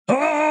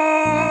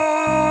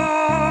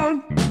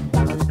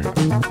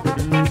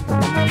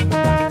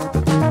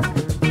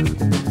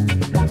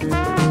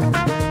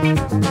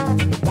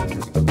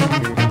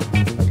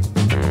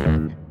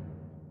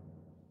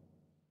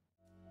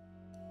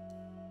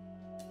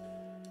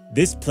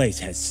This place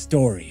has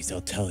stories,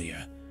 I'll tell you.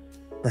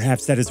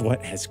 Perhaps that is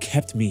what has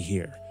kept me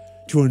here,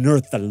 to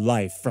unearth the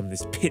life from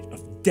this pit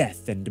of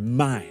death and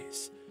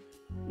demise.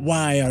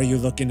 Why are you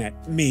looking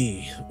at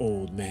me,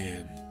 old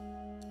man?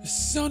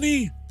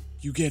 Sonny,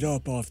 you get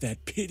up off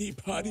that pity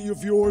potty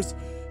of yours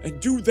and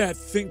do that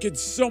thinking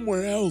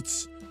somewhere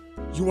else.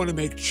 You want to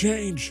make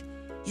change,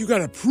 you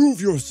gotta prove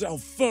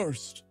yourself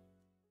first.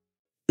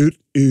 It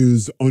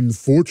is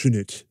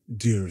unfortunate,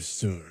 dear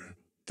sir,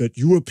 that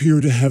you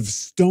appear to have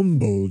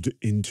stumbled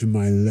into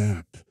my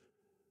lap.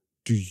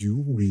 Do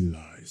you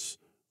realize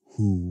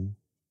who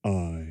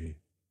I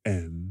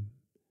am?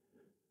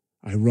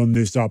 I run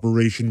this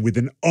operation with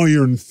an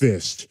iron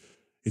fist.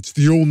 It's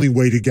the only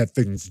way to get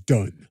things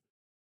done.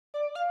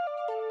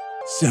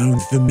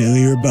 Sound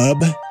familiar,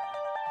 bub?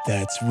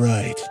 That's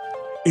right.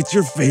 It's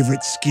your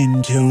favorite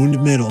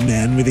skin-toned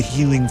middleman with a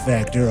healing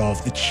factor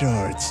off the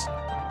charts.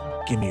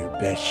 Give me your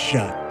best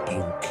shot,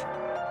 punk.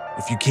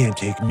 If you can't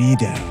take me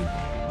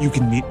down, you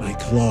can meet my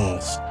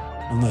claws,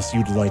 unless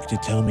you'd like to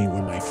tell me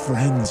where my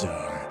friends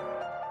are.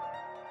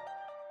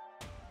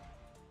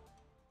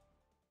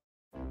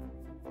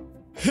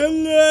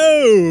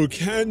 Hello,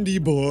 candy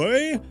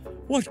boy.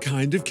 What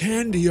kind of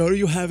candy are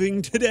you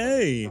having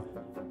today?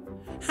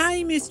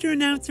 Hi, Mr.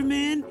 Announcer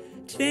Man.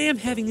 Today I'm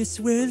having a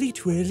swirly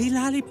twirly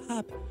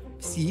lollipop.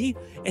 See,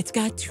 it's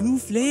got 2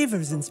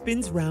 flavors and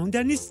spins round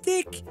on a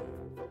stick.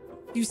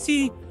 You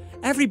see,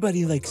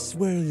 everybody likes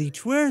swirly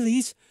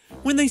twirlies.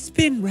 When they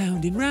spin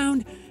round and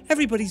round,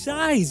 everybody's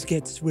eyes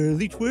get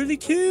swirly twirly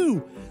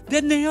too.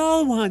 Then they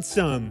all want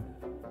some.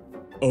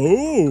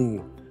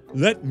 Oh,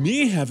 let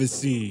me have a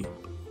see.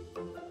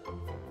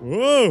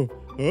 Whoa,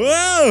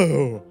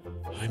 whoa!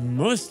 I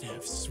must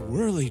have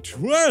swirly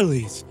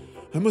twirlies.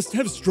 I must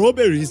have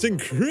strawberries and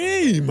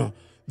cream.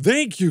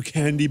 Thank you,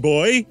 candy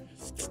boy.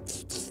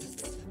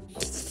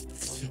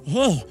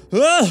 Oh.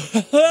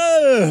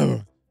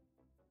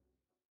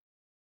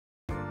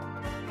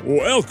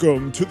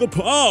 Welcome to the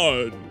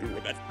pond.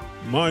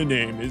 My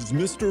name is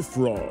Mr.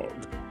 Frog.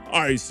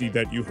 I see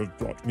that you have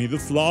brought me the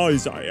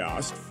flies I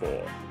asked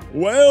for.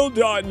 Well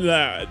done,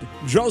 lad.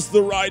 Just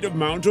the right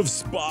amount of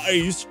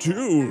spice,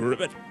 too,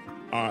 Ribbit.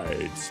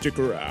 I'd stick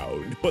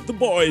around, but the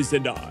boys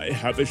and I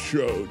have a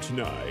show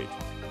tonight.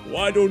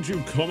 Why don't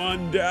you come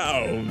on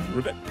down,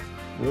 Ribbit?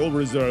 We'll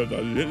reserve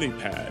a lily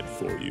pad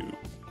for you.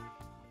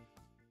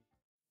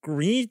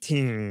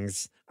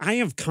 Greetings. I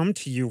have come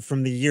to you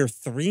from the year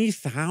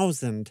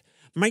 3000.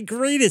 My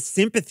greatest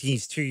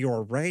sympathies to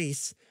your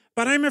race.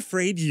 But I'm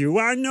afraid you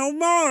are no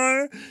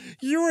more.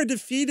 You were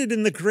defeated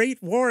in the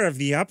Great War of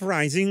the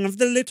Uprising of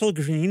the Little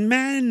Green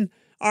Men.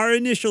 Our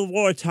initial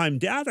wartime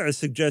data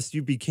suggests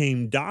you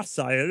became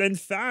docile and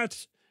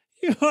fat.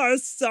 You are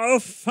so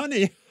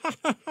funny.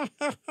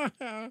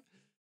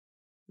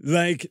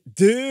 Like,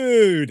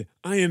 dude,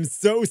 I am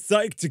so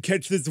psyched to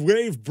catch this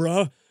wave,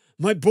 bruh.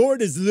 My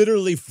board is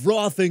literally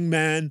frothing,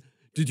 man.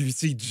 Did you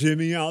see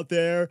Jimmy out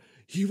there?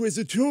 He was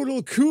a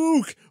total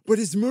kook, but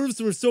his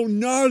moves were so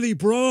gnarly,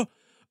 bruh.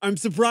 I'm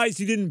surprised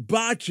he didn't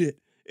botch it.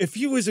 If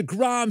he was a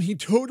Grom, he'd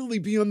totally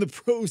be on the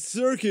pro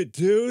circuit,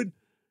 dude.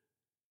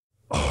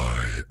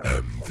 I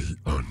am the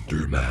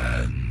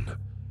Underman.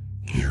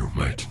 You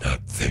might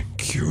not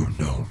think you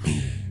know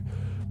me,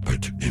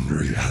 but in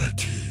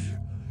reality,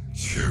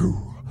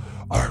 you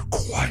are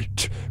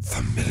quite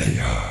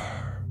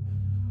familiar.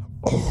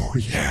 Oh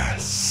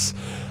yes,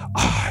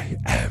 I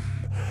am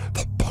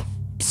the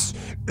bumps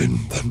in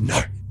the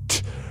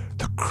night,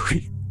 the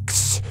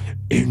creaks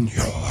in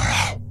your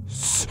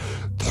house,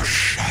 the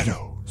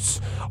shadows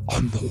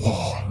on the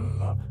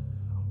wall.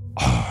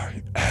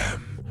 I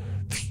am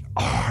the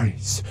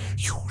eyes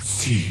you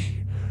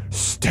see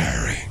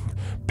staring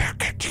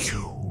back at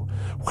you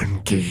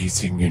when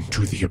gazing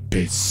into the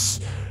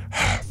abyss,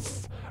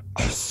 half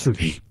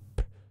asleep.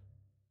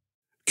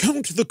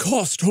 Count the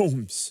cost,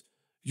 Holmes.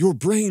 Your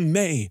brain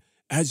may,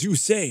 as you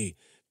say,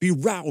 be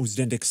roused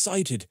and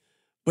excited,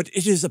 but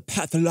it is a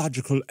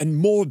pathological and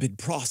morbid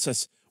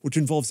process which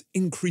involves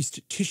increased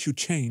tissue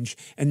change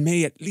and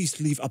may at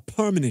least leave a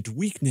permanent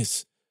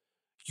weakness.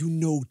 You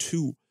know,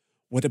 too,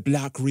 what a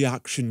black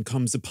reaction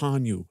comes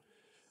upon you.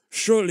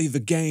 Surely the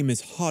game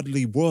is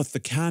hardly worth the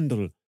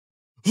candle.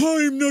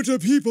 I'm not a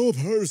people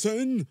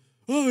person.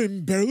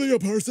 I'm barely a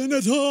person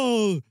at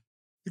all.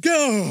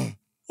 Gah!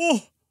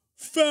 Oh,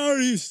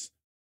 fairies.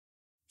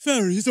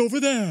 Fairies over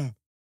there.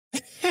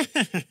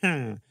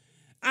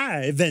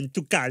 I went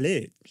to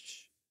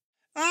college.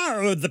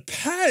 Oh, the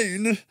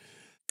pain.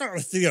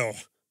 Carcio.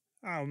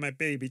 Oh, my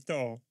baby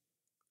doll.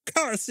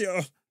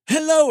 Carcio.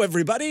 Hello,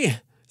 everybody.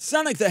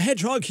 Sonic the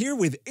Hedgehog here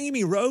with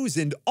Amy Rose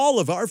and all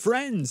of our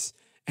friends.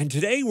 And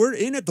today we're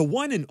in at the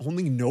one and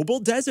only Noble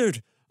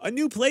Desert, a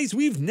new place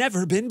we've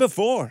never been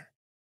before.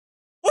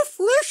 A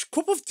fresh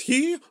cup of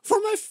tea for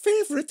my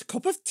favorite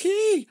cup of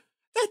tea.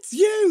 That's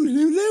you,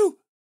 Lulu.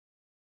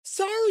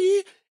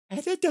 Sorry,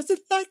 Edda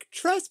doesn't like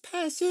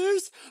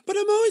trespassers, but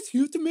I'm always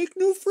here to make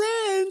new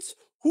friends.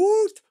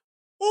 Hoot.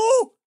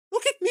 Oh,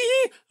 look at me.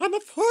 I'm a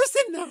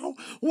person now.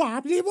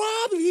 Wobbly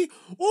wobbly.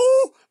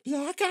 Oh,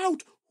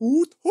 blackout.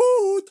 Hoot,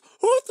 hoot,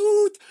 hoot,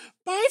 hoot.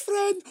 Bye,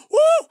 friend.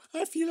 Oh,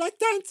 I feel like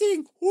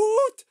dancing.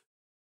 Hoot.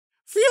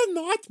 Fear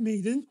not,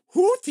 maiden.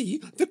 Hooty,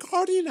 the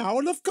guardian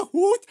owl of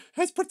Cahoot,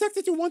 has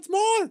protected you once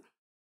more.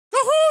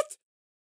 Cahoot!